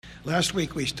Last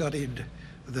week we studied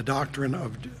the doctrine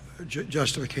of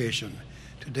justification.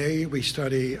 Today we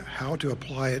study how to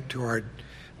apply it to our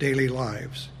daily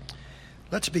lives.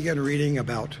 Let's begin reading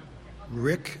about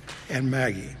Rick and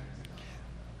Maggie.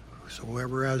 So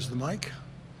whoever has the mic.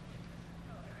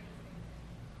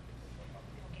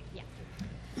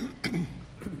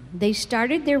 They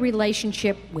started their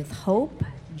relationship with hope,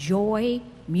 joy,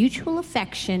 mutual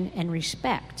affection, and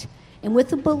respect, and with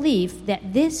the belief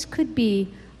that this could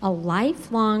be a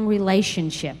lifelong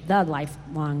relationship, the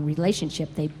lifelong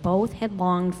relationship they both had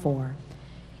longed for.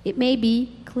 It may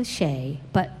be cliche,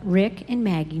 but Rick and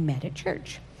Maggie met at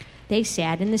church. They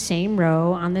sat in the same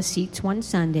row on the seats one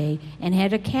Sunday and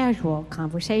had a casual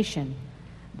conversation.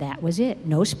 That was it.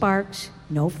 No sparks,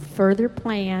 no further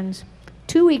plans.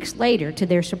 2 weeks later, to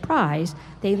their surprise,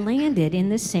 they landed in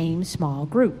the same small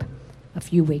group. A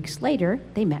few weeks later,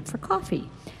 they met for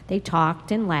coffee. They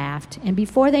talked and laughed, and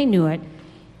before they knew it,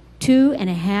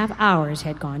 2.5 hours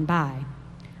had gone by.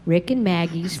 Rick and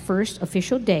Maggie's first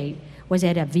official date was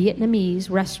at a Vietnamese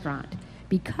restaurant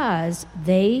because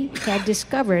they had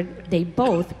discovered they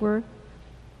both were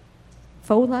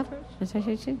pho lovers.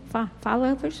 Pho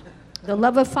lovers? The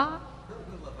love of pho?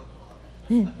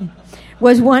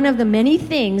 Was one of the many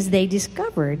things they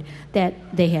discovered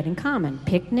that they had in common.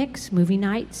 Picnics, movie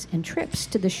nights, and trips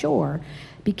to the shore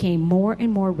became more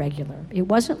and more regular. It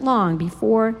wasn't long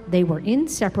before they were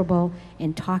inseparable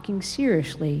and talking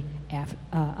seriously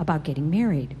about getting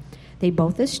married. They were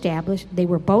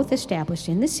both established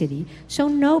in the city, so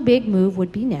no big move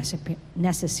would be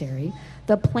necessary.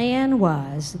 The plan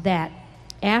was that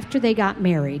after they got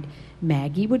married,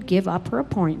 Maggie would give up her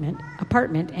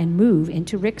apartment and move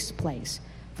into Rick's place.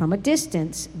 From a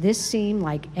distance, this seemed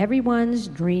like everyone's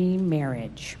dream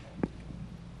marriage.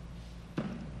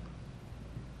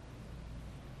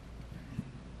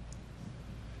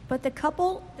 But the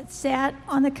couple that sat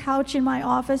on the couch in my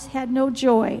office had no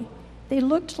joy. They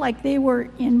looked like they were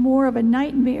in more of a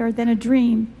nightmare than a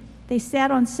dream. They sat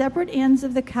on separate ends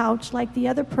of the couch like the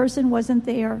other person wasn't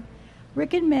there.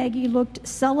 Rick and Maggie looked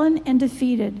sullen and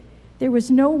defeated. There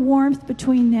was no warmth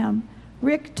between them.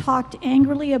 Rick talked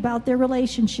angrily about their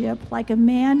relationship like a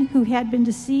man who had been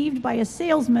deceived by a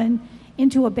salesman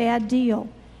into a bad deal.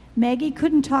 Maggie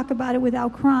couldn't talk about it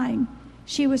without crying.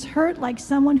 She was hurt like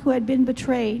someone who had been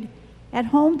betrayed. At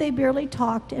home, they barely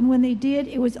talked, and when they did,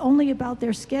 it was only about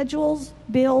their schedules,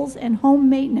 bills, and home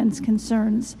maintenance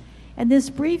concerns. And these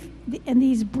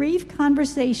brief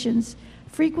conversations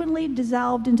frequently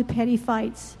dissolved into petty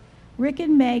fights. Rick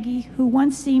and Maggie, who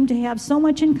once seemed to have so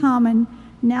much in common,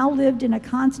 now lived in a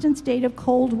constant state of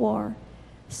Cold War.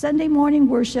 Sunday morning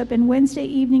worship and Wednesday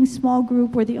evening small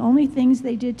group were the only things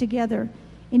they did together.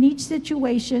 In each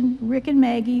situation, Rick and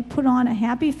Maggie put on a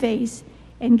happy face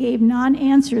and gave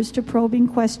non-answers to probing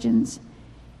questions.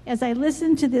 As I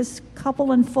listened to this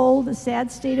couple unfold the sad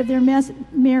state of their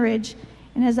marriage,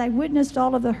 and as I witnessed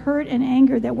all of the hurt and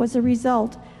anger that was a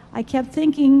result, I kept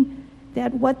thinking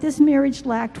that what this marriage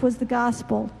lacked was the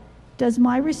gospel. Does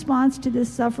my response to this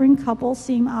suffering couple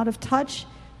seem out of touch,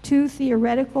 too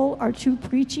theoretical, or too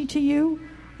preachy to you?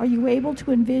 Are you able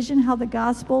to envision how the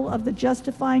gospel of the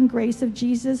justifying grace of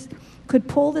Jesus could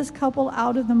pull this couple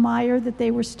out of the mire that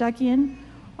they were stuck in?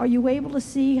 Are you able to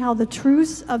see how the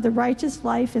truths of the righteous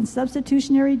life and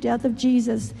substitutionary death of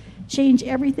Jesus change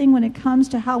everything when it comes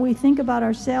to how we think about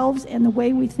ourselves and the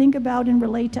way we think about and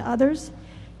relate to others?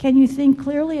 Can you think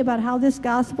clearly about how this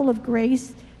gospel of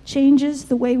grace changes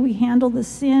the way we handle the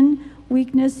sin,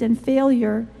 weakness, and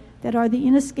failure that are the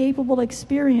inescapable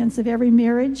experience of every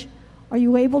marriage? Are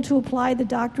you able to apply the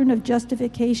doctrine of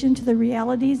justification to the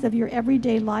realities of your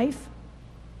everyday life?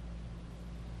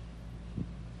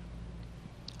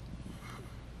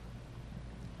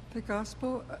 The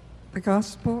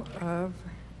gospel of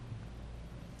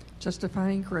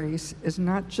justifying grace is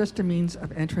not just a means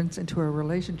of entrance into a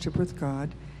relationship with God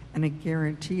and a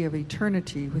guarantee of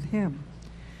eternity with Him,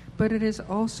 but it is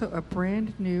also a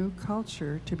brand new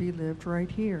culture to be lived right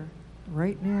here,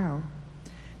 right now.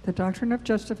 The doctrine of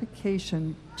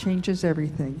justification changes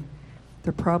everything.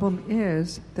 The problem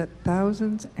is that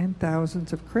thousands and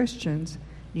thousands of Christians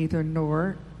neither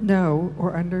know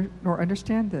or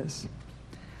understand this.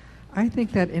 I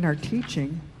think that in our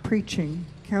teaching, preaching,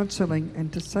 counseling, and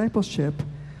discipleship,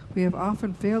 we have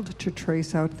often failed to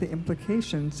trace out the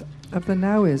implications of the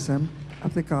nowism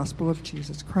of the gospel of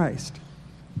Jesus Christ.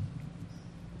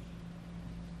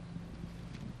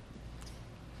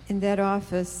 In that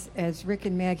office, as Rick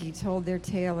and Maggie told their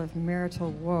tale of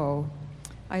marital woe,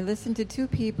 I listened to two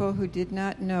people who did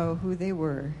not know who they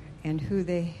were and who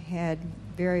they had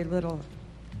very little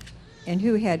and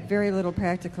who had very little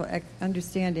practical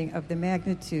understanding of the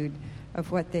magnitude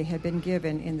of what they had been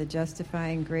given in the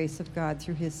justifying grace of God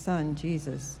through his Son,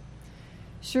 Jesus.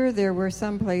 Sure, there were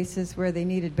some places where they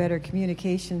needed better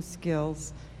communication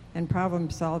skills and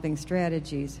problem-solving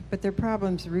strategies, but their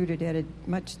problems rooted at a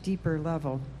much deeper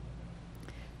level.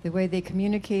 The way they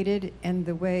communicated and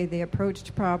the way they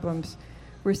approached problems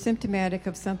were symptomatic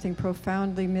of something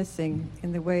profoundly missing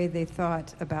in the way they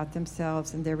thought about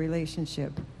themselves and their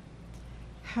relationship.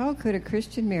 How could a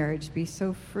Christian marriage be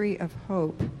so free of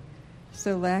hope,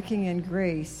 so lacking in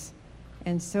grace,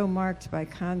 and so marked by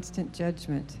constant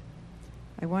judgment?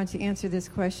 I want to answer this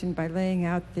question by laying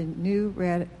out the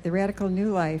radical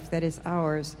new life that is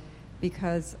ours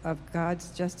because of God's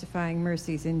justifying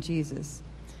mercies in Jesus.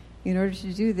 In order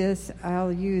to do this,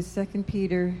 I'll use 2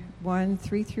 Peter 1,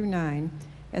 3 through 9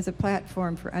 as a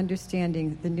platform for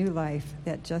understanding the new life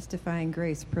that justifying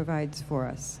grace provides for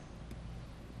us.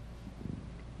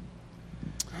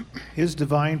 His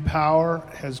divine power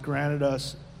has granted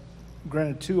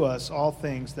to us all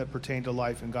things that pertain to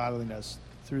life and godliness,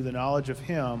 through the knowledge of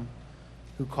him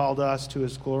who called us to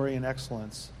his glory and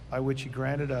excellence, by which he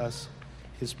granted us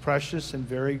his precious and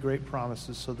very great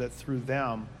promises, so that through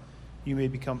them you may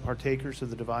become partakers of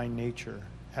the divine nature,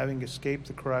 having escaped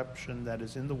the corruption that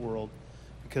is in the world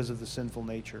because of the sinful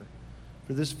nature.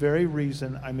 For this very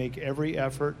reason, make every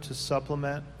effort to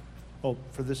supplement your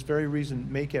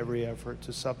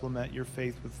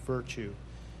faith with virtue,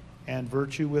 and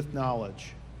virtue with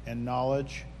knowledge, and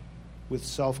knowledge with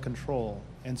self-control,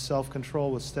 and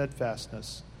self-control with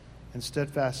steadfastness, and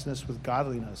steadfastness with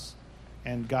godliness,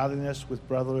 and godliness with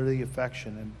brotherly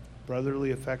affection, and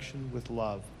brotherly affection with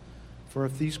love. For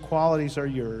if these qualities are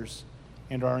yours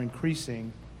and are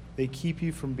increasing, they keep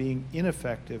you from being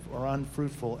ineffective or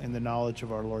unfruitful in the knowledge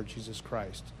of our Lord Jesus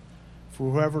Christ.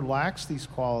 For whoever lacks these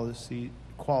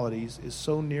qualities is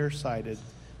so nearsighted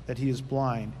that he is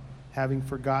blind, having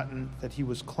forgotten that he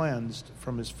was cleansed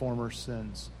from his former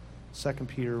sins. 2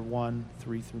 Peter 1,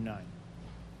 3 through 9.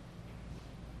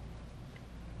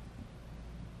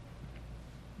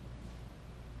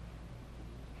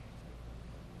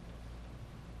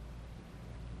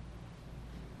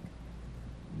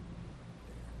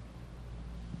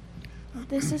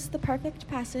 This is the perfect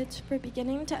passage for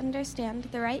beginning to understand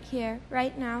the right here,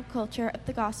 right now culture of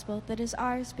the gospel that is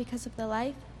ours because of the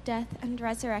life, death, and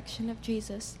resurrection of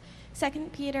Jesus. 2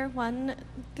 Peter 1,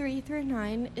 3 through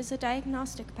 9 is a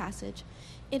diagnostic passage.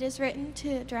 It is written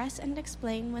to address and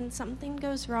explain when something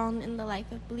goes wrong in the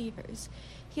life of believers.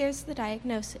 Here's the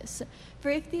diagnosis. For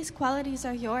if these qualities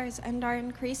are yours and are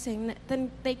increasing,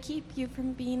 then they keep you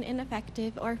from being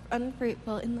ineffective or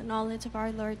unfruitful in the knowledge of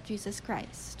our Lord Jesus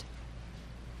Christ.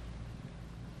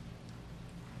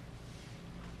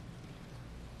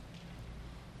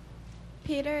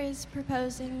 Peter is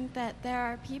proposing that there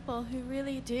are people who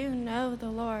really do know the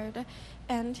Lord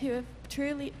and who have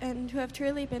truly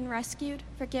been rescued,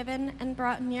 forgiven, and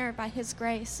brought near by his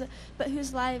grace, but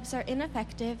whose lives are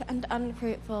ineffective and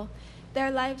unfruitful.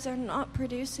 Their lives are not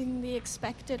producing the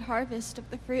expected harvest of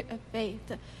the fruit of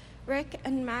faith. Rick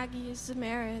and Maggie's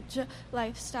marriage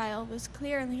lifestyle was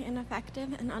clearly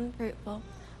ineffective and unfruitful.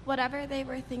 Whatever they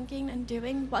were thinking and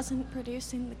doing wasn't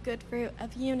producing the good fruit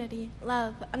of unity,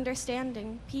 love,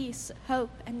 understanding, peace,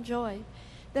 hope, and joy.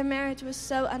 Their marriage was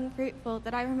so unfruitful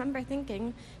that I remember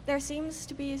thinking, there seems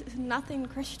to be nothing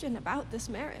Christian about this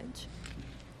marriage.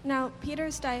 Now,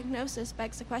 Peter's diagnosis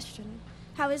begs a question.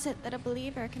 How is it that a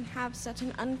believer can have such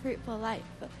an unfruitful life?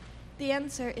 The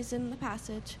answer is in the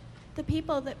passage. The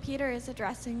people that Peter is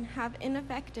addressing have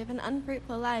ineffective and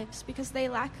unfruitful lives because they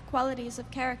lack qualities of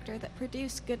character that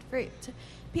produce good fruit.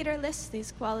 Peter lists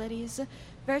these qualities: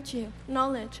 virtue,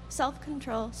 knowledge,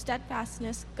 self-control,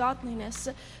 steadfastness, godliness,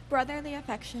 brotherly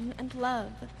affection, and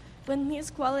love. When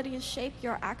these qualities shape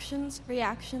your actions,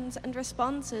 reactions, and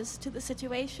responses to the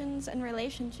situations and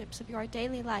relationships of your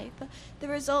daily life, the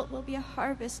result will be a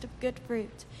harvest of good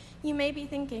fruit. You may be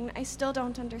thinking, I still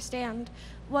don't understand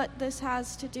what this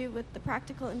has to do with the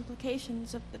practical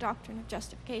implications of the doctrine of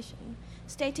justification.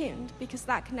 Stay tuned, because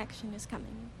that connection is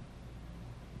coming.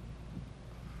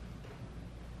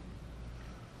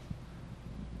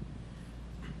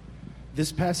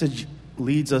 This passage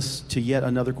leads us to yet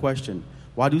another question.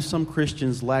 Why do some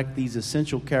Christians lack these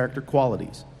essential character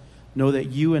qualities? Know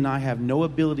that you and I have no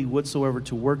ability whatsoever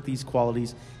to work these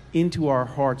qualities into our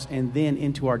hearts and then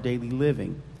into our daily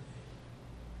living.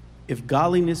 If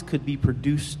godliness could be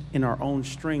produced in our own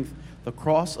strength, the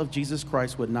cross of Jesus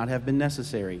Christ would not have been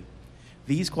necessary.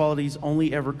 These qualities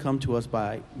only ever come to us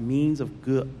by means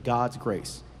of God's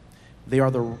grace. They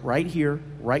are the right here,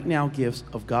 right now gifts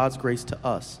of God's grace to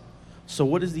us. So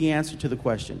what is the answer to the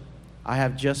question I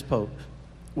have just posed?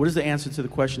 What is the answer to the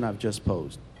question I've just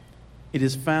posed? It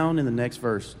is found in the next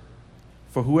verse.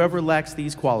 For whoever lacks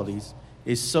these qualities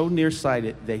is so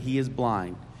nearsighted that he is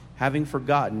blind, having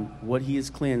forgotten what he was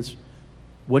cleansed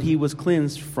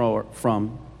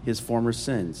from his former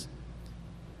sins.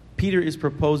 Peter is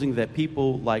proposing that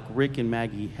people like Rick and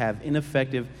Maggie have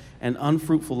ineffective and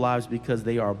unfruitful lives because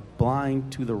they are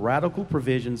blind to the radical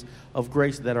provisions of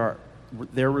grace that are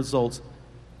theirs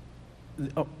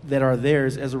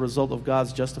as a result of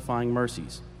God's justifying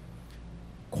mercies.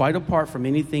 Quite apart from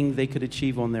anything they could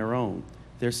achieve on their own,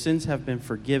 their sins have been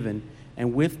forgiven,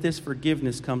 and with this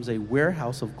forgiveness comes a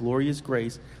warehouse of glorious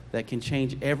grace that can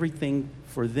change everything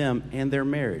for them and their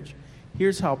marriage.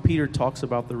 Here's how Peter talks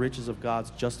about the riches of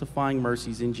God's justifying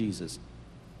mercies in Jesus.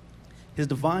 His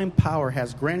divine power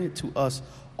has granted to us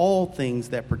all things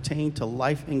that pertain to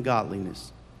life and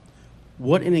godliness.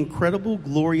 What an incredible,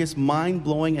 glorious,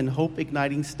 mind-blowing, and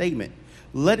hope-igniting statement.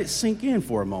 Let it sink in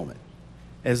for a moment.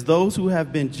 As those who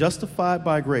have been justified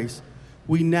by grace,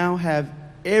 we now have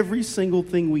every single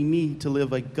thing we need to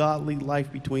live a godly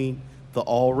life between the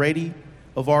already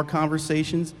of our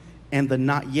conversations and the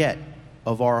not yet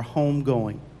of our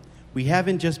homegoing. We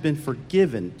haven't just been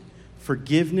forgiven.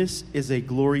 Forgiveness is a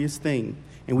glorious thing.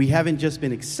 And we haven't just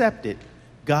been accepted.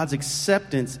 God's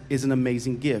acceptance is an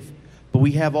amazing gift. But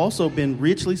we have also been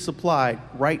richly supplied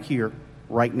right here,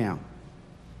 right now.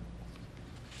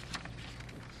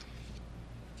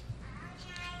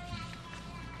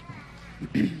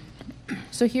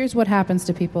 So here's what happens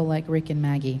to people like Rick and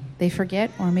Maggie. They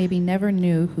forget or maybe never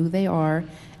knew who they are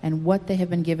and what they have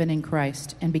been given in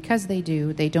Christ. And because they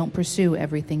do, they don't pursue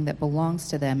everything that belongs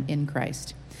to them in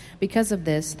Christ. Because of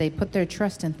this, they put their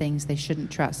trust in things they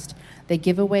shouldn't trust. They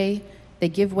give way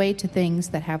to things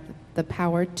that have the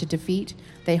power to defeat.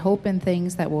 They hope in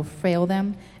things that will fail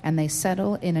them, and they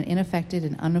settle in an ineffective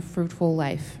and unfruitful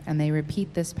life. And they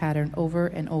repeat this pattern over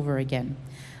and over again.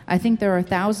 I think there are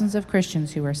thousands of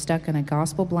Christians who are stuck in a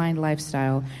gospel-blind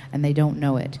lifestyle, and they don't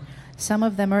know it. Some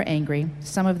of them are angry,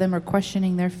 some of them are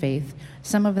questioning their faith,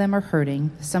 some of them are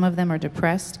hurting, some of them are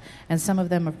depressed, and some of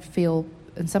them feel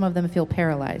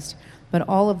paralyzed. But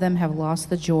all of them have lost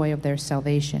the joy of their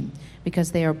salvation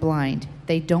because they are blind.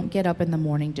 They don't get up in the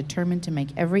morning determined to make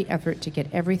every effort to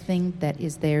get everything that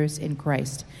is theirs in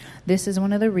Christ. This is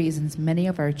one of the reasons many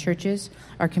of our churches,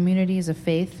 our communities of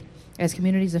faith,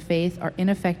 are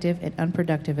ineffective and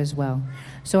unproductive as well.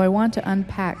 So I want to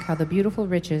unpack how the beautiful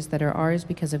riches that are ours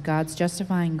because of God's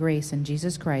justifying grace in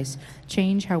Jesus Christ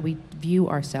change how we view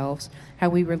ourselves, how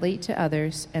we relate to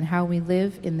others, and how we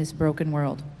live in this broken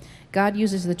world. God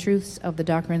uses the truths of the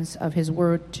doctrines of His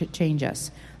Word to change us.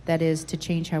 That is, to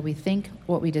change how we think,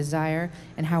 what we desire,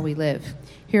 and how we live.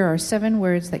 Here are 7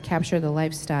 words that capture the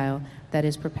lifestyle that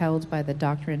is propelled by the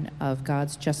doctrine of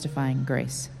God's justifying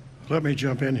grace. Let me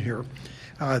jump in here.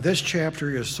 This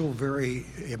chapter is so very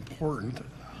important.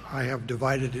 I have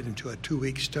divided it into a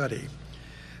 2-week study.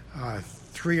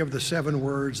 3 of the 7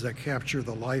 words that capture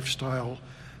the lifestyle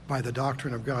by the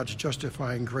doctrine of God's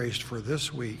justifying grace for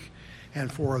this week, and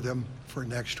 4 of them for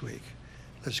next week.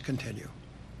 Let's continue.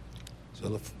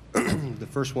 So the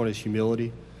first one is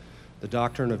humility. The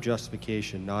doctrine of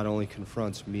justification not only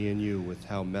confronts me and you with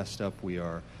how messed up we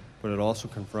are, but it also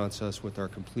confronts us with our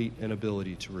complete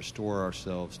inability to restore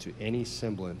ourselves to any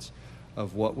semblance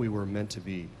of what we were meant to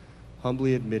be.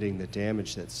 Humbly admitting the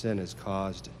damage that sin has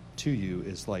caused to you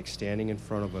is like standing in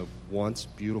front of a once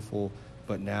beautiful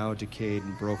but now decayed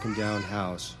and broken down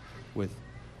house with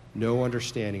no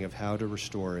understanding of how to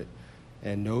restore it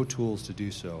and no tools to do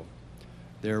so.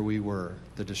 There we were,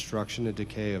 the destruction and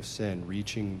decay of sin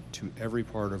reaching to every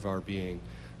part of our being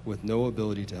with no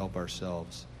ability to help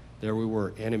ourselves. There we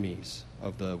were, enemies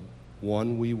of the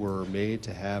one we were made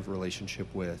to have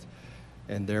relationship with,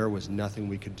 and there was nothing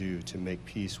we could do to make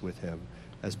peace with him.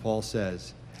 As Paul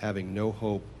says, having no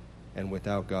hope and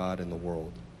without God in the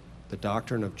world. The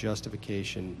doctrine of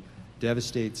justification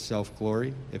devastates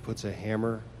self-glory. It puts a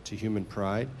hammer to human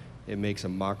pride. It makes a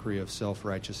mockery of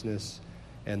self-righteousness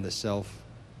and the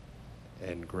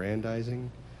self-aggrandizing,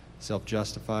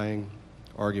 self-justifying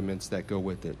arguments that go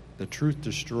with it. The truth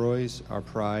destroys our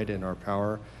pride and our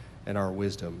power and our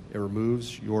wisdom. It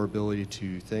removes your ability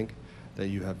to think that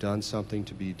you have done something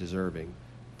to be deserving.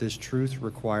 This truth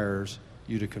requires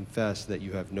you to confess that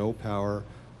you have no power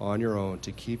on your own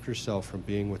to keep yourself from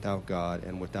being without God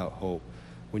and without hope.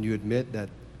 When you admit that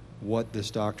what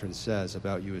this doctrine says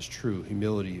about you is true,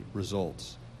 humility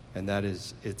results, and that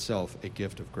is itself a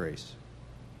gift of grace.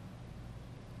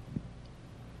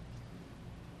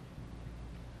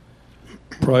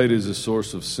 Pride is a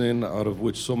source of sin out of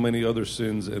which so many other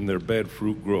sins and their bad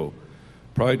fruit grow.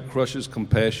 Pride crushes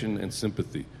compassion and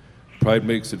sympathy. Pride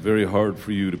makes it very hard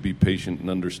for you to be patient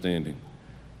and understanding.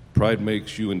 Pride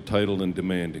makes you entitled and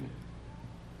demanding.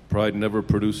 Pride never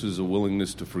produces a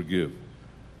willingness to forgive.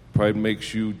 Pride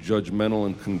makes you judgmental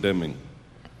and condemning.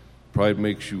 Pride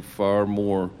makes you far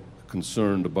more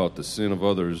concerned about the sin of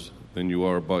others than you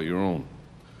are about your own.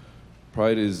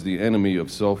 Pride is the enemy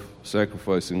of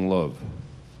self-sacrificing love.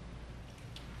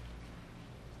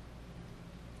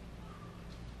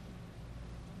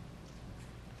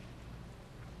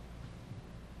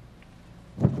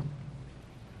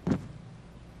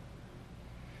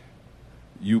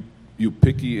 You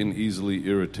picky and easily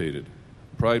irritated.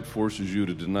 Pride forces you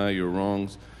to deny your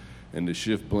wrongs and to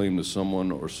shift blame to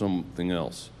someone or something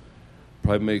else.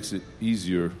 Pride makes it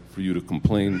easier for you to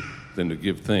complain than to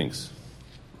give thanks.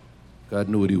 God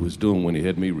knew what he was doing when he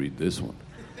had me read this one.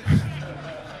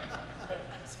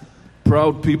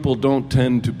 Proud people don't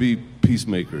tend to be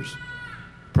peacemakers.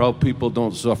 Proud people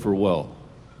don't suffer well.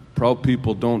 Proud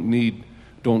people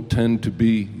don't tend to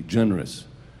be generous.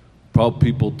 Proud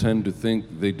people tend to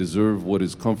think they deserve what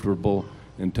is comfortable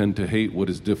and tend to hate what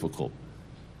is difficult.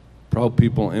 Proud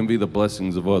people envy the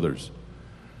blessings of others.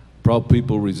 Proud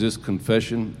people resist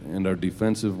confession and are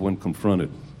defensive when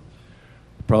confronted.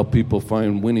 Proud people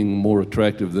find winning more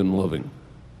attractive than loving.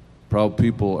 Proud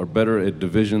people are better at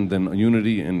division than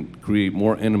unity and create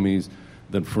more enemies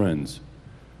than friends.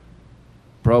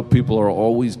 Proud people are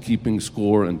always keeping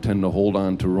score and tend to hold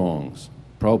on to wrongs.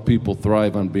 Proud people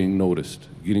thrive on being noticed,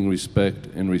 getting respect,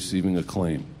 and receiving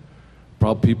acclaim.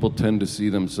 Proud people tend to see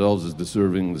themselves as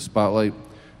deserving the spotlight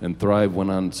and thrive when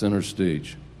on center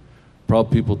stage. Proud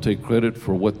people take credit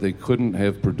for what they couldn't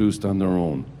have produced on their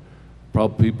own.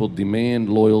 Proud people demand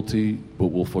loyalty but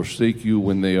will forsake you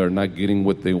when they are not getting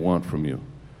what they want from you.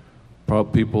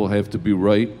 Proud people have to be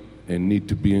right and need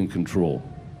to be in control.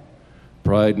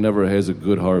 Pride never has a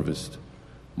good harvest.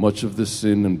 Much of the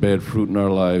sin and bad fruit in our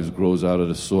lives grows out of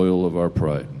the soil of our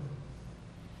pride.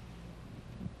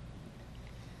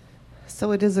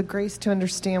 So it is a grace to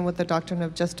understand what the doctrine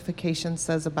of justification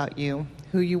says about you,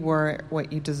 who you were,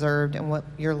 what you deserved, and what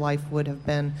your life would have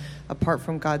been apart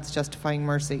from God's justifying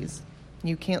mercies.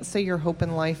 You can't say your hope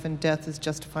in life and death is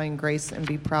justifying grace and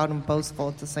be proud and boastful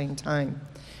at the same time.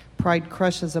 Pride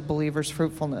crushes a believer's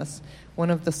fruitfulness. One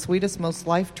of the sweetest, most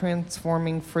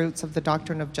life-transforming fruits of the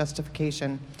doctrine of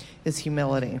justification is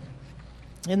humility.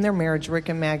 In their marriage, Rick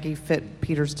and Maggie fit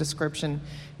Peter's description,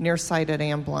 nearsighted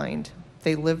and blind.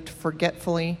 They lived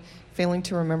forgetfully, failing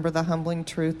to remember the humbling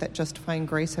truth that justifying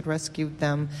grace had rescued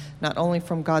them not only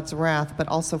from God's wrath, but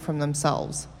also from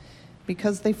themselves.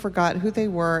 Because they forgot who they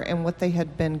were and what they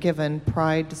had been given,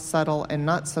 pride, subtle and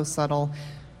not so subtle,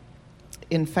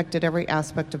 infected every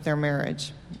aspect of their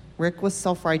marriage. Rick was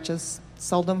self-righteous,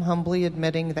 seldom humbly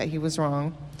admitting that he was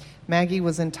wrong. Maggie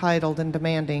was entitled and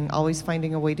demanding, always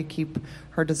finding a way to keep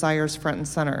her desires front and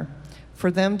center.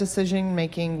 For them,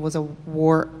 decision-making was a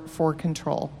war for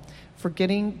control.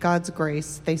 Forgetting God's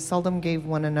grace, they seldom gave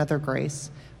one another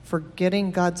grace.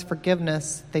 Forgetting God's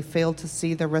forgiveness, they failed to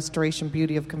see the restoration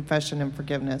beauty of confession and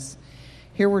forgiveness.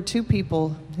 Here were two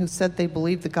people who said they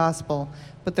believed the gospel,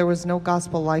 but there was no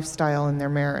gospel lifestyle in their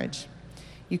marriage.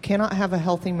 You cannot have a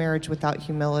healthy marriage without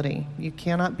humility. You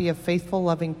cannot be a faithful,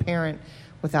 loving parent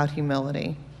without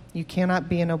humility. You cannot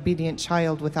be an obedient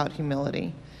child without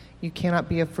humility. You cannot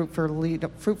be a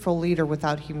fruitful leader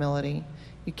without humility.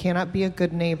 You cannot be a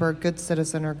good neighbor, good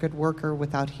citizen, or good worker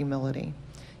without humility.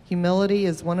 Humility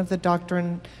is one of the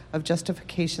doctrine of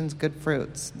justification's good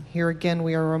fruits. Here again,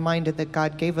 we are reminded that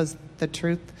God gave us the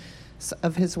truth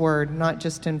of his word, not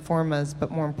just to inform us,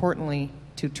 but more importantly,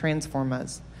 to transform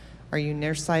us. Are you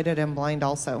nearsighted and blind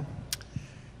also?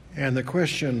 And the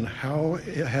question, how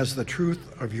has the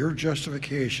truth of your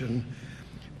justification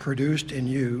produced in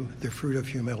you the fruit of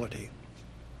humility?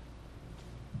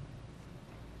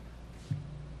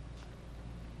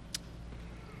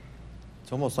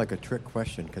 It's almost like a trick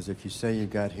question, because if you say you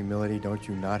got humility, aren't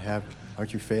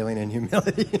you failing in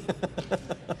humility?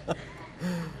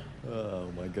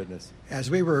 Oh, my goodness. As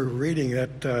we were reading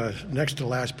that next to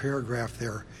last paragraph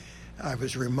there, I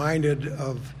was reminded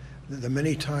of the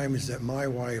many times that my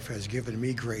wife has given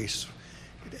me grace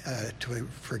to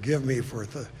forgive me for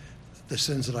the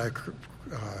sins that I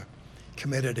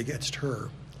committed against her.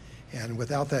 And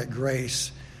without that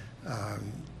grace,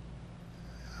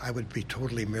 I would be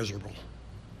totally miserable.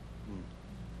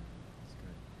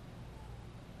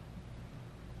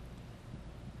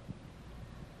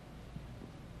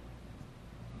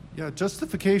 Yeah,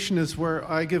 justification is where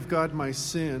I give God my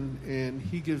sin and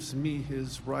he gives me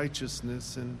his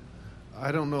righteousness. And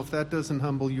I don't know if that doesn't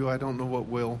humble you, I don't know what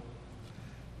will.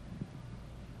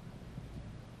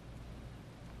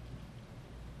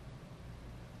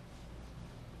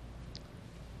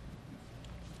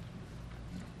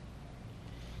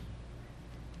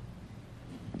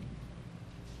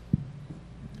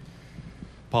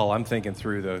 Paul, I'm thinking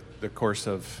through the course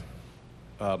of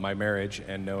my marriage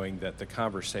and knowing that the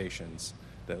conversations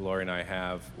that Lori and I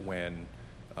have when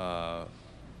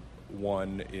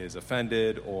one is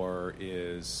offended or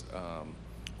is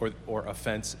or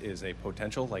offense is a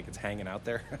potential, like it's hanging out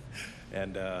there,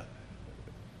 and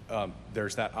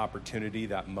there's that opportunity,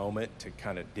 that moment to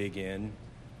kind of dig in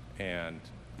and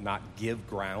not give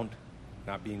ground,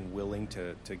 not being willing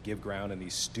to give ground in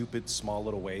these stupid small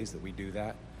little ways that we do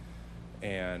that.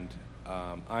 And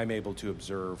I'm able to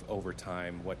observe over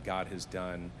time what God has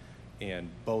done in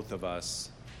both of us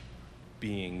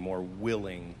being more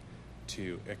willing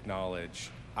to acknowledge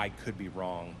I could be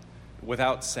wrong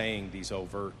without saying these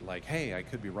overt, like, hey, I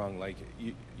could be wrong. Like,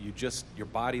 you just, your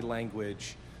body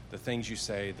language, the things you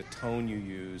say, the tone you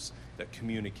use that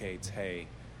communicates, hey,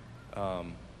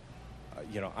 I'm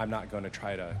not going to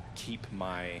try to keep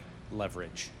my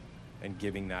leverage and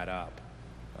giving that up.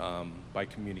 By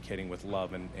communicating with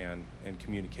love and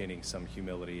communicating some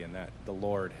humility, and that the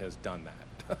Lord has done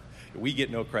that. We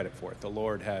get no credit for it. The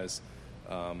Lord has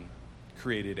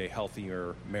created a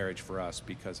healthier marriage for us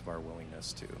because of our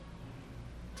willingness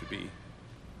to be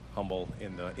humble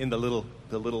in the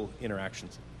little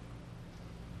interactions.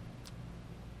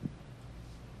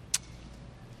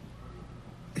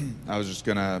 I was just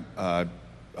gonna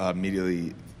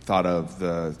immediately thought of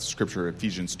the scripture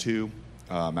Ephesians 2.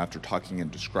 After talking and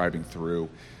describing through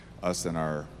us and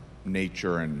our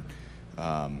nature and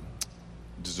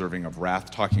deserving of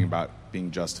wrath, talking about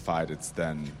being justified, it's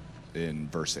then in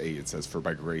verse 8, it says, "For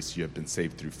by grace you have been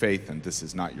saved through faith, and this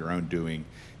is not your own doing.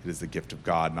 It is the gift of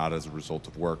God, not as a result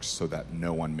of works, so that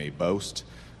no one may boast."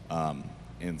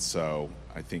 And so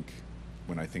I think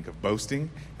when I think of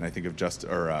boasting and I think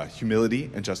of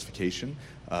humility and justification,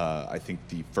 I think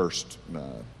the first,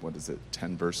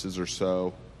 10 verses or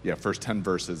so, first 10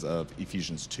 verses of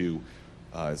Ephesians 2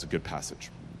 is a good passage.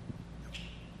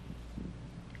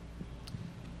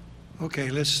 Okay,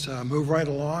 let's move right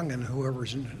along, and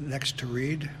whoever's next to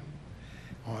read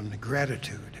on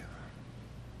gratitude.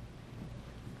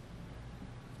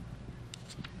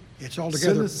 It's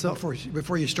altogether,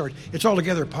 before you start, it's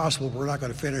altogether possible we're not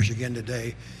going to finish again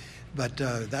today, but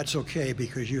that's okay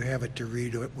because you have it to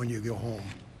read when you go home.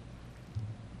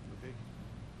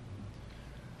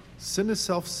 Sin is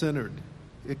self-centered.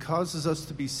 It causes us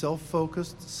to be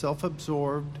self-focused,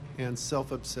 self-absorbed, and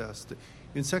self-obsessed.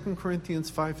 In 2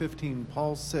 Corinthians 5:15,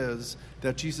 Paul says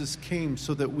that Jesus came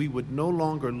so that we would no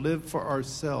longer live for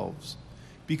ourselves.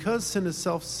 Because sin is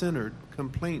self-centered,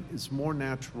 complaint is more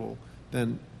natural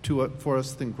for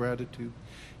us than gratitude.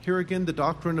 Here again, the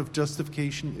doctrine of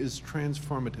justification is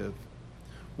transformative.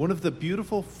 One of the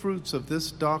beautiful fruits of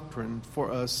this doctrine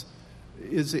for us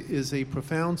is a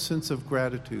profound sense of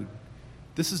gratitude.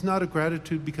 This is not a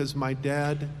gratitude because my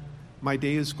day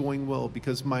is going well,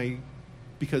 because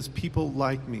people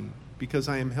like me, because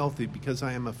I am healthy, because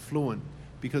I am affluent,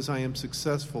 because I am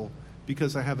successful,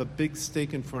 because I have a big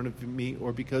stake in front of me,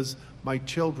 or because my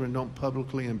children don't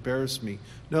publicly embarrass me.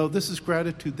 No, this is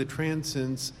gratitude that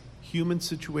transcends human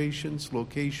situations,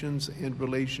 locations, and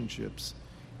relationships.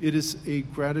 It is a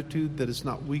gratitude that is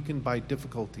not weakened by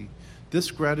difficulty. This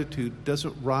gratitude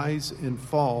doesn't rise and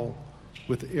fall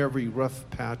with every rough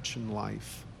patch in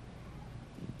life.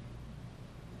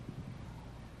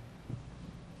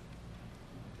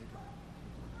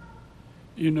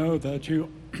 You know that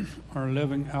you are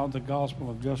living out the gospel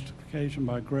of justification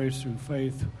by grace through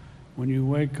faith when you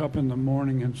wake up in the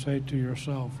morning and say to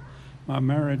yourself, "My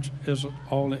marriage isn't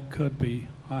all it could be.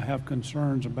 I have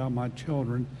concerns about my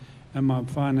children, and my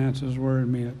finances worry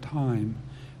me at times.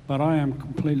 But I am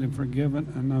completely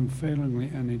forgiven and unfailingly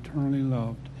and eternally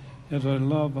loved. It's a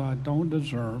love I don't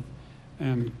deserve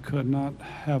and could not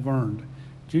have earned.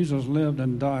 Jesus lived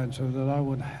and died so that I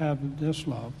would have this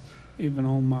love. Even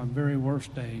on my very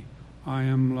worst day, I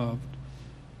am loved."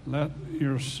 Let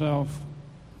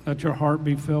your heart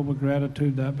be filled with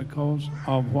gratitude that because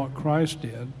of what Christ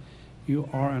did, you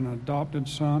are an adopted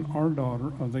son or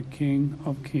daughter of the King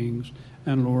of Kings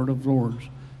and Lord of Lords.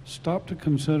 Stop to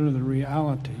consider the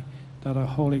reality that a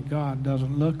holy God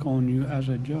doesn't look on you as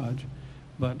a judge,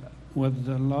 but with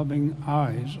the loving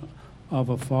eyes of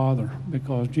a father.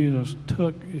 Because Jesus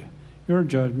took your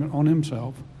judgment on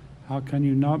himself, how can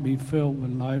you not be filled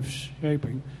with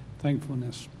life-shaping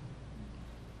thankfulness?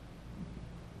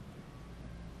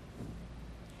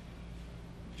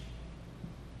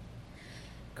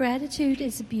 Gratitude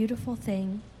is a beautiful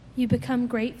thing. You become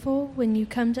grateful when you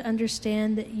come to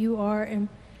understand that you are and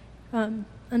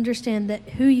understand that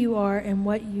who you are and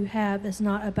what you have is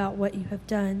not about what you have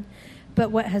done, but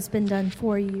what has been done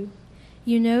for you.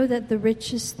 You know that the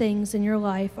richest things in your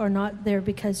life are not there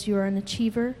because you are an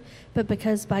achiever, but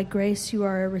because by grace you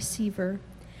are a receiver.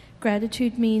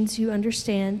 Gratitude means you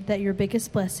understand that your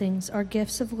biggest blessings are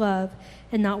gifts of love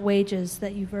and not wages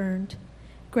that you've earned.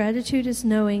 Gratitude is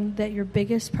knowing that your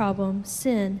biggest problem,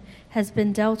 sin, has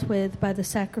been dealt with by the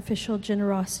sacrificial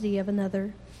generosity of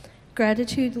another.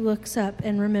 Gratitude looks up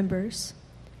and remembers.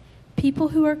 People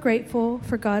who are grateful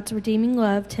for God's redeeming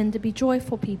love tend to be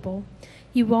joyful people.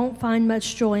 You won't find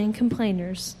much joy in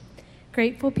complainers.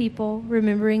 Grateful people,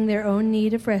 remembering their own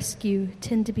need of rescue,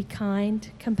 tend to be kind,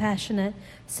 compassionate,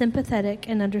 sympathetic,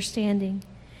 and understanding.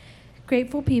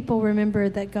 Grateful people remember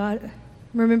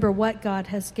what God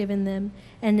has given them,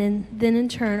 and then in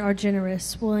turn are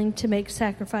generous, willing to make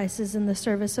sacrifices in the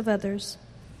service of others.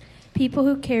 People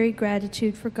who carry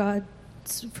gratitude for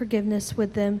God's forgiveness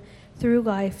with them through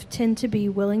life tend to be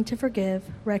willing to forgive,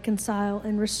 reconcile,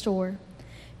 and restore.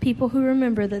 People who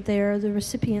remember that they are the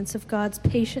recipients of God's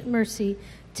patient mercy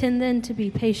tend then to be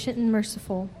patient and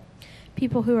merciful.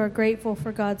 People who are grateful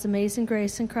for God's amazing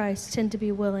grace in Christ tend to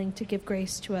be willing to give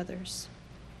grace to others.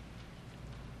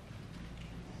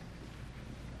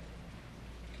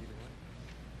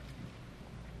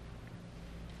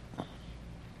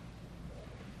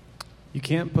 You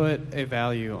can't put a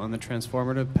value on the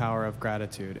transformative power of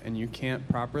gratitude, and you can't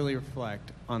properly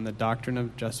reflect on the doctrine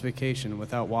of justification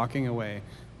without walking away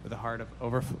with a heart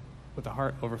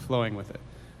overflowing with it.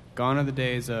 Gone are the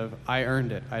days of, I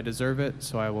earned it, I deserve it,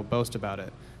 so I will boast about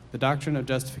it. The doctrine of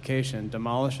justification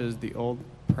demolishes the old,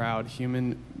 proud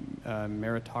human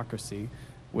meritocracy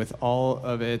with all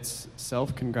of its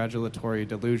self-congratulatory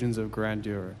delusions of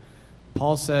grandeur.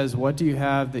 Paul says, what do you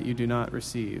have that you do not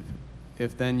receive?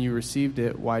 If then you received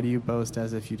it, why do you boast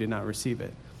as if you did not receive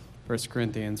it? 1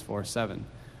 Corinthians 4:7.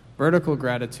 Vertical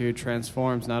gratitude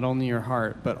transforms not only your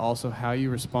heart, but also how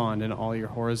you respond in all your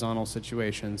horizontal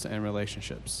situations and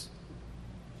relationships.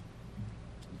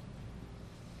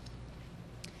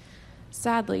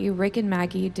 Sadly, Rick and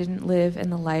Maggie didn't live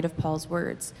in the light of Paul's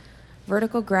words.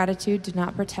 Vertical gratitude did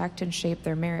not protect and shape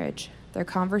their marriage. Their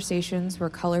conversations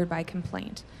were colored by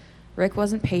complaint. Rick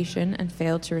wasn't patient and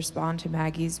failed to respond to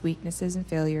Maggie's weaknesses and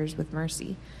failures with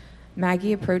mercy.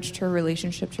 Maggie approached her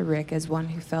relationship to Rick as one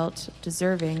who felt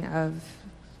deserving of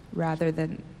rather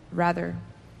than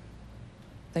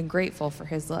grateful for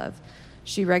his love.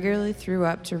 She regularly threw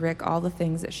up to Rick all the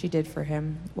things that she did for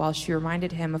him, while she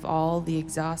reminded him of all the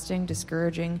exhausting,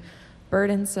 discouraging,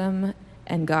 burdensome,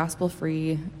 and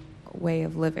gospel-free way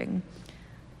of living.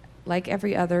 Like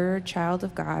every other child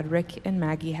of God, Rick and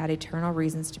Maggie had eternal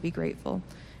reasons to be grateful.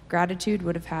 Gratitude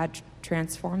would have had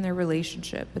transformed their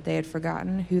relationship, but they had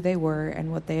forgotten who they were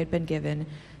and what they had been given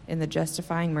in the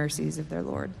justifying mercies of their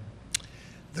Lord.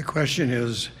 The question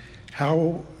is,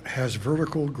 how has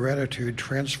vertical gratitude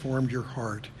transformed your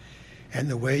heart and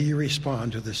the way you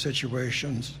respond to the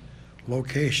situations,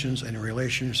 locations, and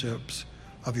relationships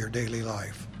of your daily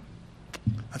life?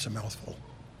 That's a mouthful.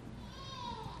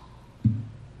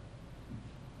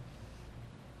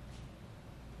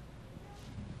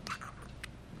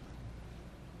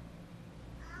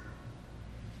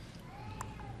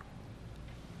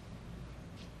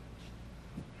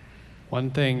 One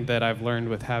thing that I've learned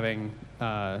with having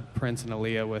Prince and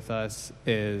Aaliyah with us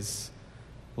is,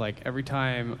 like, every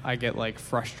time I get, like,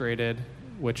 frustrated,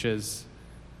 which is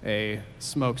a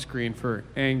smokescreen for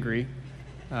angry,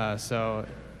 so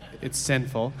it's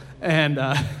sinful, and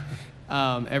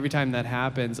every time that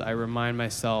happens, I remind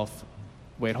myself,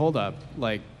 wait, hold up,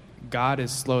 like, God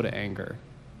is slow to anger.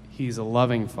 He's a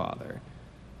loving Father.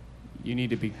 You need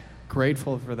to be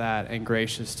grateful for that and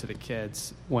gracious to the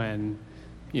kids when,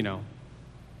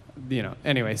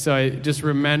 anyway, so I just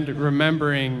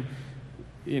remembering,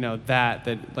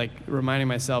 that like reminding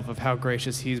myself of how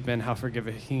gracious he's been, how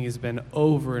forgiving he's been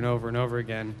over and over and over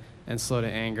again, and slow to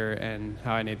anger, and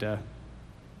how I need to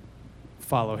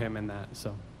follow him in that.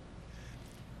 So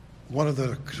one of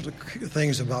the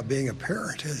things about being a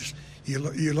parent is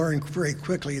you learn very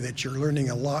quickly that you're learning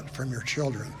a lot from your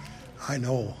children. I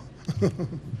know.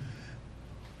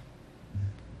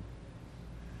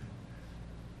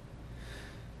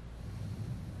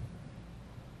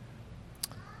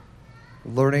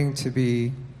 Learning to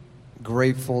be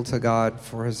grateful to God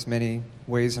for his many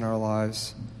ways in our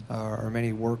lives, or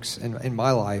many works in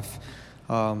my life.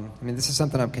 This is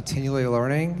something I'm continually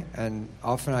learning, and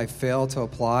often I fail to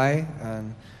apply.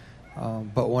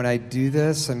 But when I do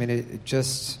this,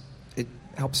 it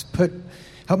helps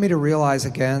help me to realize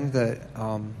again that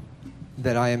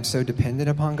that I am so dependent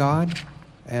upon God,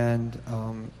 and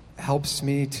helps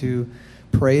me to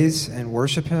praise and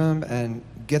worship Him and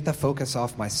get the focus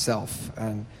off myself.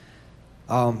 And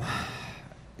I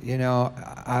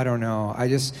don't know.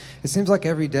 It seems like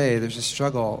every day there's a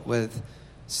struggle with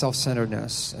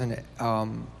self-centeredness and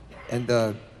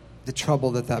the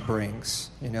trouble that brings.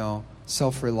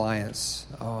 Self-reliance.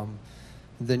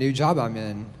 The new job I'm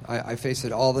in, I face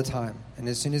it all the time. And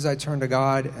as soon as I turn to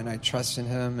God and I trust in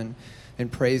Him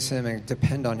and praise Him and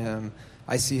depend on Him,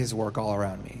 I see His work all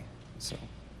around me. So.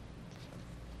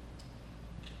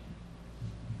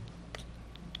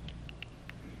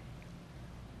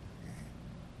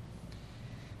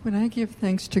 When I give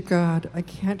thanks to God, I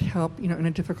can't help, in a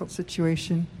difficult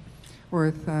situation or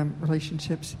with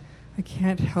relationships, I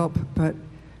can't help but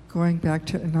going back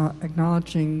to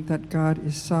acknowledging that God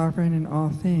is sovereign in all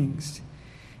things.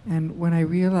 And when I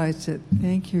realize that,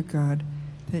 thank you, God,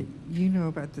 that you know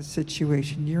about the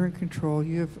situation. You're in control.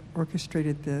 You have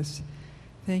orchestrated this.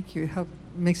 Thank you. It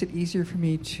makes it easier for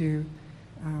me to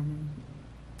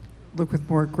look with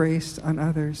more grace on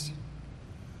others.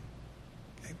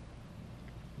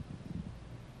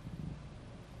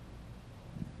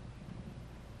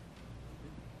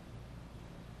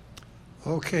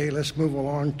 Okay, let's move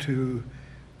along to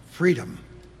freedom.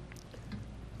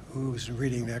 Who's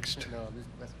reading next?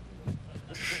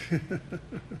 Looked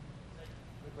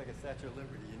like a Statue of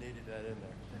Liberty. You needed that in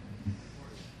there.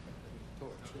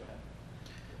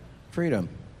 Freedom.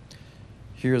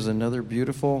 Here's another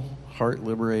beautiful,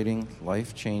 heart-liberating,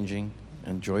 life-changing,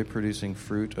 and joy-producing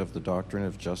fruit of the doctrine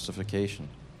of justification.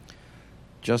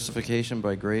 Justification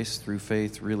by grace through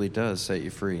faith really does set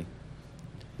you free.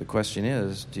 The question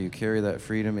is, do you carry that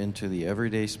freedom into the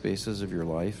everyday spaces of your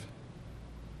life?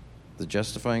 The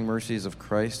justifying mercies of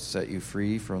Christ set you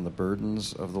free from the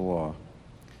burdens of the law.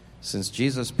 Since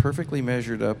Jesus perfectly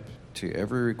measured up to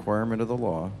every requirement of the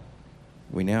law,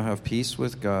 we now have peace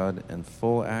with God and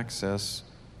full access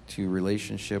to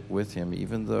relationship with Him,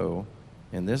 even though,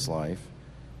 in this life,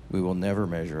 we will never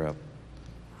measure up.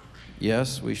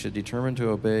 Yes, we should determine to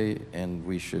obey and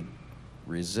we should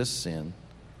resist sin,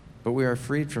 but we are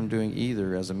freed from doing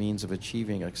either as a means of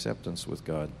achieving acceptance with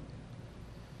God.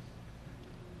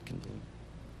 Continue.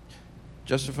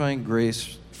 Justifying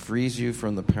grace frees you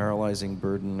from the paralyzing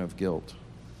burden of guilt.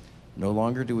 No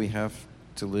longer do we have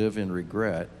to live in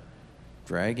regret,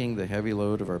 dragging the heavy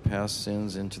load of our past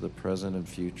sins into the present and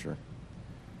future.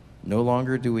 No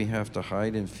longer do we have to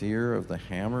hide in fear of the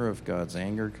hammer of God's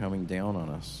anger coming down on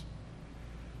us.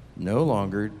 No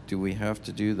longer do we have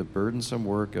to do the burdensome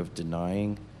work of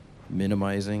denying,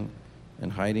 minimizing,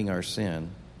 and hiding our sin,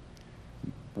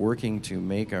 working to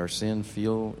make our sin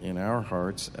feel in our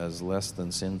hearts as less than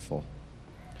sinful.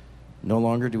 No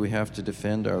longer do we have to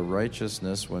defend our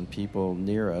righteousness when people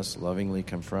near us lovingly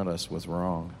confront us with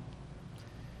wrong.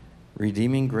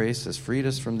 Redeeming grace has freed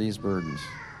us from these burdens.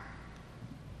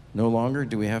 No longer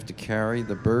do we have to carry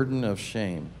the burden of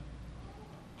shame.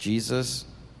 Jesus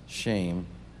shamed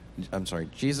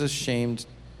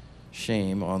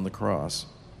shame on the cross,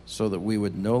 so that we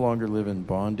would no longer live in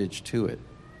bondage to it.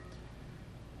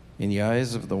 In the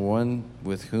eyes of the one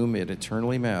with whom it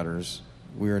eternally matters,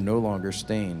 we are no longer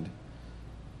stained,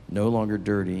 no longer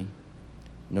dirty,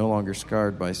 no longer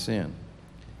scarred by sin.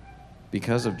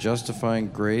 Because of justifying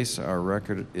grace, our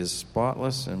record is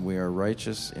spotless and we are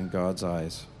righteous in God's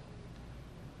eyes.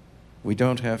 We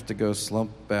don't have to go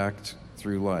slump-backed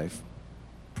through life,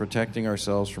 protecting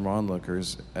ourselves from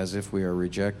onlookers as if we are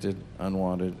rejected,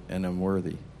 unwanted, and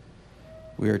unworthy.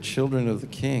 We are children of the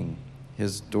King.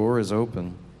 His door is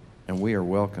open, and we are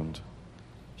welcomed.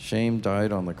 Shame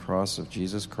died on the cross of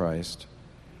Jesus Christ.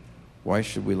 Why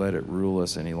should we let it rule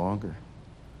us any longer?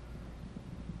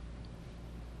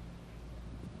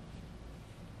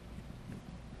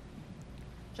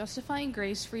 Justifying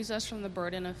grace frees us from the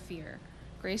burden of fear.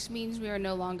 Grace means we are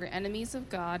no longer enemies of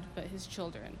God, but His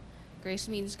children. Grace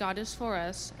means God is for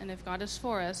us, and if God is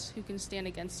for us, who can stand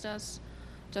against us?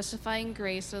 Justifying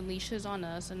grace unleashes on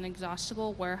us an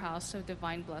inexhaustible warehouse of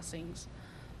divine blessings.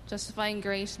 Justifying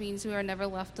grace means we are never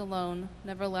left alone,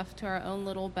 never left to our own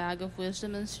little bag of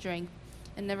wisdom and strength,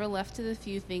 and never left to the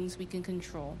few things we can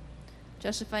control.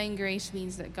 Justifying grace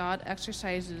means that God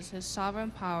exercises His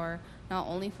sovereign power not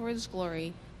only for His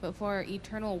glory, but for our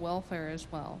eternal welfare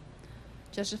as well.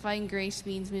 Justifying grace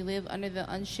means we live under the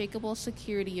unshakable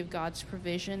security of God's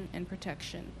provision and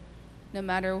protection. No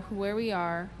matter where we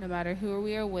are, no matter who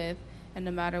we are with, and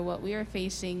no matter what we are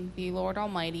facing, the Lord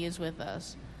Almighty is with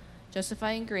us.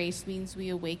 Justifying grace means we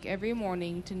awake every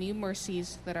morning to new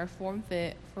mercies that are form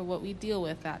fit for what we deal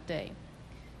with that day.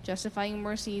 Justifying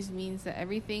mercies means that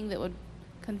everything that would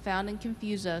confound and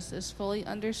confuse us is fully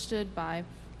understood by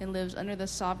and lives under the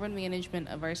sovereign management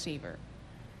of our Savior.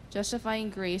 Justifying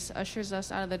grace ushers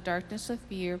us out of the darkness of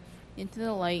fear into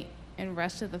the light and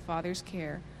rest of the Father's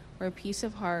care, where peace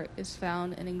of heart is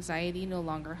found and anxiety no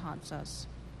longer haunts us.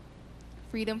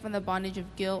 Freedom from the bondage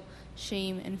of guilt,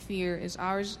 shame, and fear is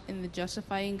ours in the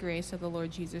justifying grace of the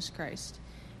Lord Jesus Christ.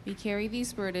 We carry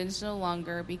these burdens no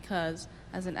longer because,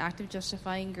 as an act of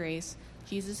justifying grace,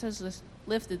 Jesus has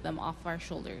lifted them off our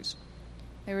shoulders.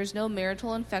 There is no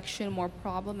marital infection more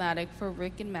problematic for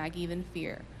Rick and Maggie than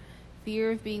fear.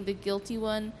 Fear of being the guilty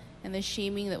one and the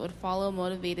shaming that would follow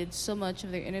motivated so much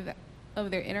of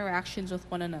their interactions with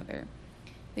one another.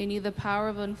 They knew the power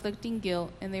of inflicting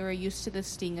guilt, and they were used to the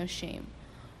sting of shame.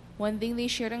 One thing they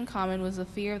shared in common was the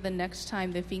fear of the next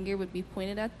time the finger would be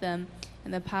pointed at them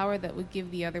and the power that would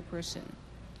give the other person.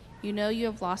 You know you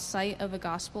have lost sight of the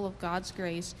gospel of God's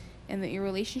grace and that your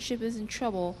relationship is in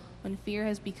trouble when fear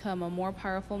has become a more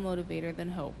powerful motivator than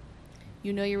hope.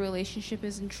 You know your relationship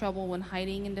is in trouble when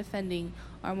hiding and defending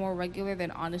are more regular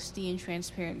than honesty and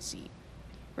transparency.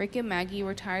 Rick and Maggie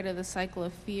were tired of the cycle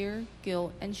of fear,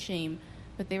 guilt, and shame,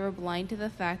 but they were blind to the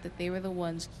fact that they were the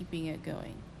ones keeping it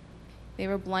going. They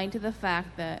were blind to the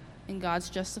fact that, in God's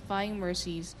justifying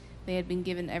mercies, they had been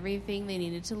given everything they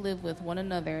needed to live with one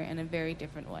another in a very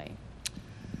different way.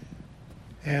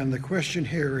 And the question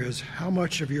here is, how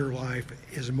much of your life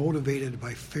is motivated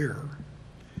by fear?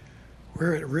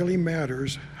 Where it really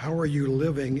matters, how are you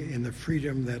living in the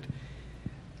freedom that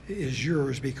is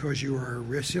yours because you are a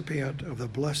recipient of the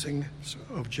blessings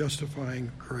of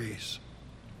justifying grace?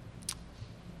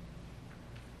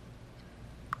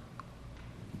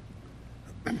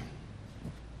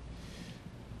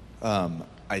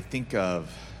 I think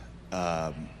of,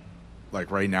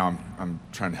 like right now I'm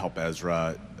trying to help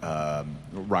Ezra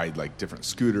ride like different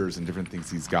scooters and different things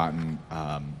he's gotten,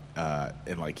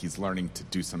 and like he's learning to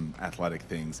do some athletic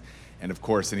things. And of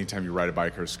course, anytime you ride a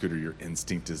bike or a scooter, your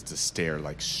instinct is to stare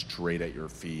like straight at your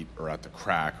feet or at the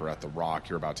crack or at the rock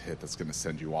you're about to hit that's going to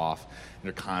send you off. And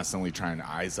you're constantly trying to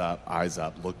eyes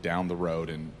up, look down the road,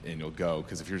 and you'll go.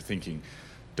 Because if you're thinking,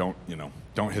 don't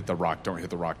hit the rock, don't hit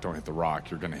the rock, don't hit the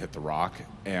rock, you're going to hit the rock.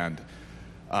 And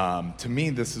to me,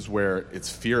 this is where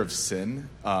it's fear of sin.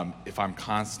 If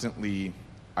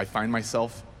I find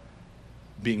myself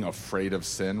being afraid of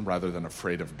sin rather than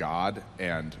afraid of God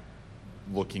and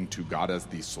looking to God as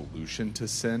the solution to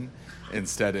sin.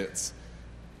 Instead, it's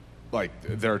like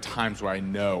there are times where I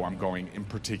know I'm going, in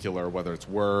particular, whether it's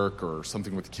work or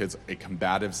something with kids, a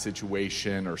combative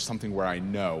situation or something where I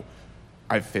know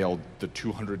I've failed the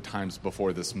 200 times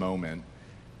before this moment,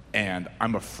 and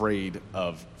I'm afraid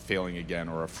of failing again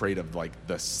or afraid of like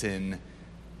the sin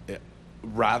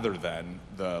rather than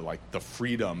the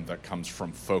freedom that comes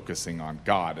from focusing on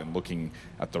God and looking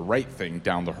at the right thing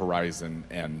down the horizon,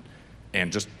 and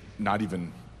just not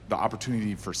even the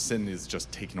opportunity for sin is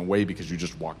just taken away because you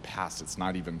just walk past. It's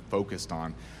not even focused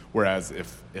on. Whereas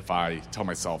if I tell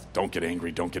myself, don't get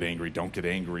angry, don't get angry, don't get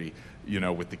angry,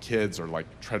 with the kids, or like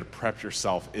try to prep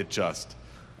yourself, it just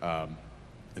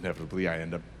inevitably I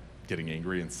end up getting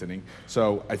angry and sinning.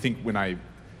 So I think when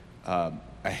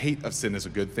a hate of sin is a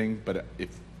good thing, but if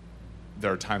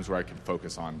there are times where I can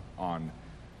focus on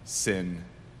sin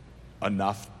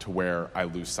enough to where I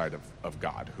lose sight of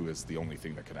God, who is the only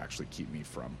thing that could actually keep me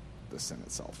from the sin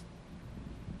itself.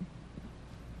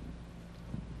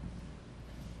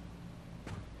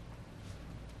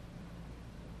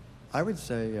 I would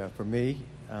say, for me,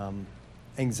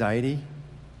 anxiety,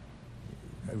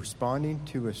 responding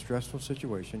to a stressful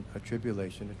situation, a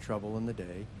tribulation, a trouble in the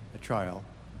day, a trial.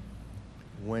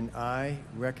 When I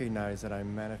recognize that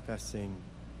I'm manifesting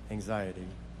anxiety,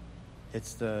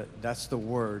 that's the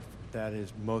word that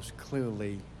is most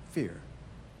clearly fear.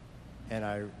 And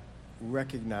I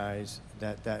recognize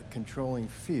that controlling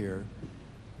fear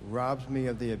robs me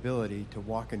of the ability to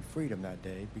walk in freedom that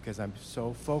day because I'm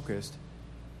so focused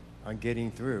on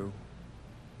getting through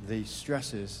the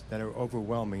stresses that are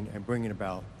overwhelming and bringing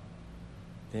about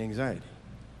the anxiety.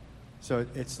 So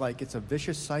it's like it's a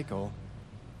vicious cycle,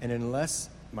 and unless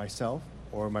myself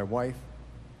or my wife,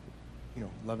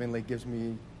 lovingly gives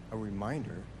me a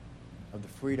reminder of the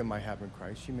freedom I have in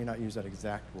Christ, she may not use that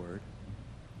exact word,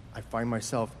 I find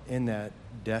myself in that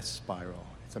death spiral.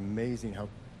 It's amazing how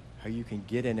you can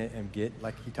get in it and get,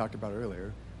 like he talked about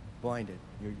earlier, blinded.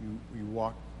 You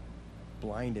walk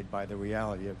blinded by the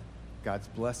reality of God's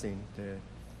blessing to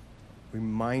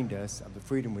remind us of the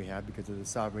freedom we have because of the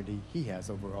sovereignty he has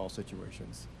over all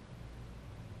situations.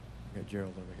 We got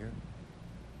Gerald over here.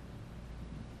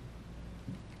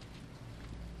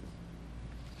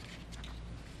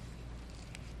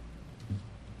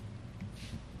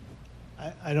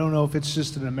 I don't know if it's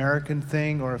just an American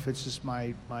thing or if it's just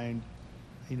my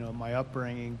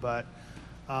upbringing, but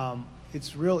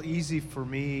it's real easy for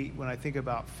me when I think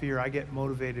about fear. I get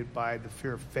motivated by the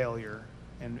fear of failure,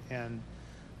 and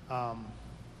I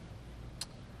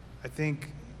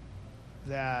think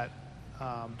that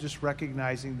just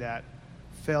recognizing that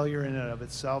failure in and of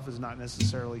itself is not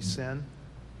necessarily sin,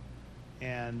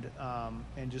 and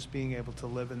just being able to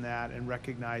live in that and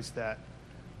recognize that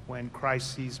when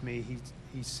Christ sees me,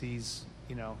 he sees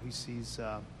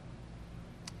a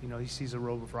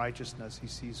robe of righteousness. He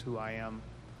sees who I am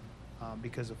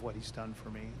because of what he's done for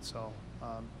me. So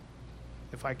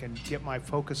if I can get my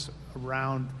focus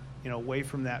around, away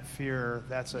from that fear,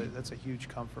 that's a huge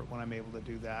comfort when I'm able to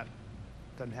do that.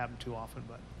 Doesn't happen too often,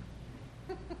 but.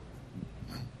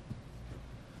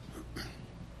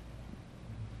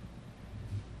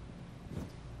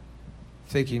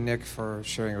 Thank you, Nick, for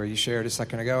sharing what you shared a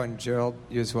second ago, and Gerald,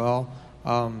 you as well.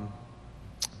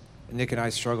 Nick and I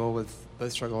both struggle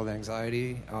with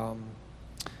anxiety,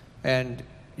 and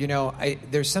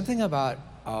there's something about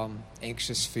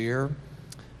anxious fear,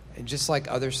 and just like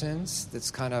other sins,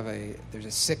 that's kind of there's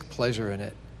a sick pleasure in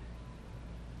it.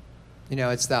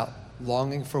 It's that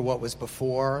longing for what was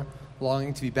before,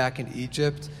 longing to be back in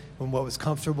Egypt when what was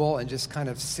comfortable, and just kind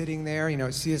of sitting there.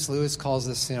 C.S. Lewis calls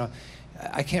this,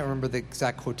 I can't remember the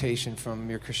exact quotation from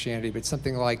Mere Christianity, but it's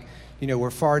something like, we're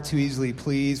far too easily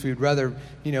pleased. We'd rather,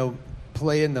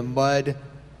 play in the mud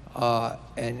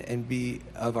and be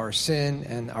of our sin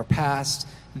and our past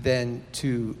than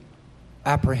to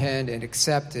apprehend and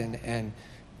accept and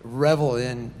revel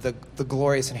in the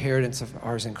glorious inheritance of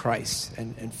ours in Christ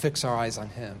and fix our eyes on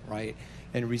him, right?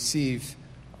 And receive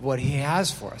what he has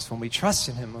for us when we trust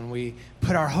in him, when we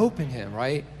put our hope in him,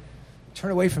 right? Turn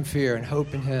away from fear and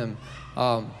hope in him.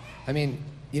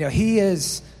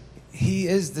 He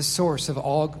is the source of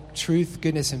all truth,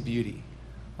 goodness, and beauty.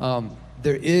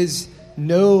 There is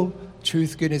no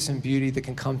truth, goodness, and beauty that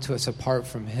can come to us apart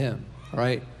from him,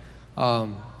 right? I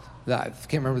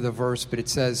can't remember the verse, but it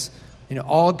says,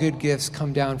 all good gifts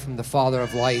come down from the Father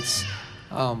of lights,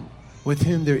 with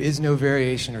whom there is no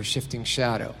variation or shifting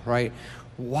shadow, right?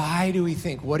 Why do we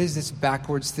think, what is this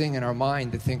backwards thing in our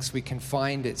mind that thinks we can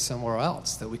find it somewhere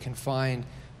else, that we can find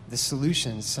the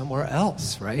solution somewhere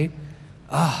else, right?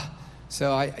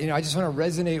 So I just want to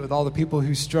resonate with all the people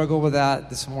who struggle with that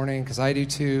this morning, because I do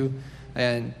too.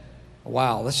 And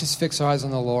wow, let's just fix our eyes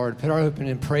on the Lord, put our hope in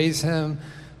him, praise him,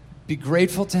 be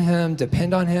grateful to him,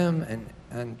 depend on him,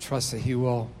 and trust that he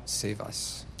will save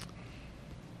us.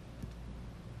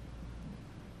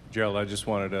 Gerald, I just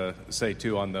wanted to say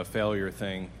too on the failure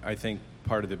thing, I think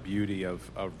part of the beauty of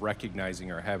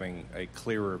recognizing or having a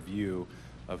clearer view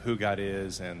of who God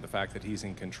is and the fact that he's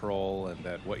in control and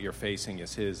that what you're facing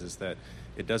is his, is that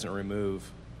it doesn't remove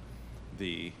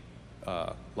the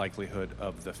likelihood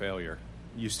of the failure.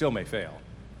 You still may fail,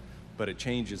 but it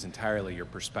changes entirely your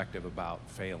perspective about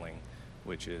failing,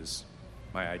 which is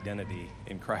my identity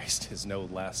in Christ is no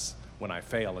less when I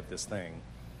fail at this thing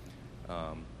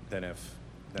than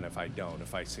if I don't,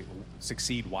 if I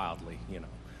succeed wildly,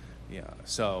 Yeah.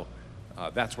 So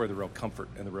that's where the real comfort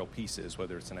and the real peace is,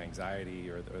 whether it's an anxiety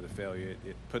or the failure.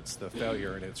 It puts the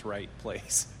failure in its right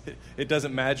place. It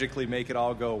doesn't magically make it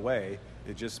all go away.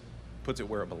 It just puts it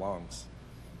where it belongs.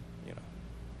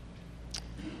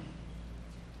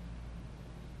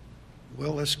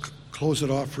 Well, let's close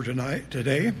it off for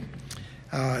today.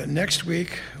 Next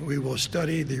week, we will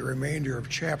study the remainder of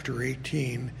chapter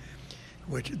 18,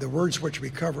 the words which we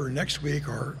cover next week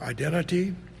are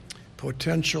identity,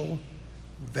 potential,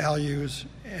 values,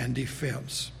 and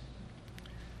defense.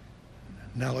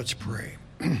 Now let's pray.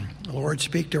 Lord,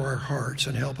 speak to our hearts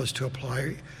and help us to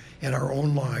apply in our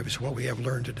own lives what we have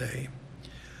learned today.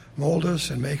 Mold us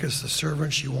and make us the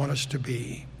servants you want us to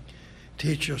be.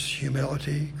 Teach us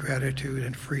humility, gratitude,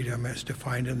 and freedom as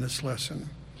defined in this lesson.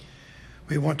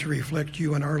 We want to reflect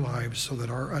you in our lives so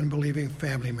that our unbelieving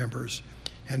family members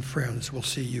and friends will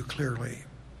see you clearly.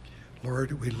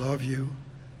 Lord, we love you.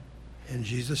 In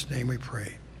Jesus' name we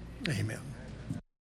pray. Amen.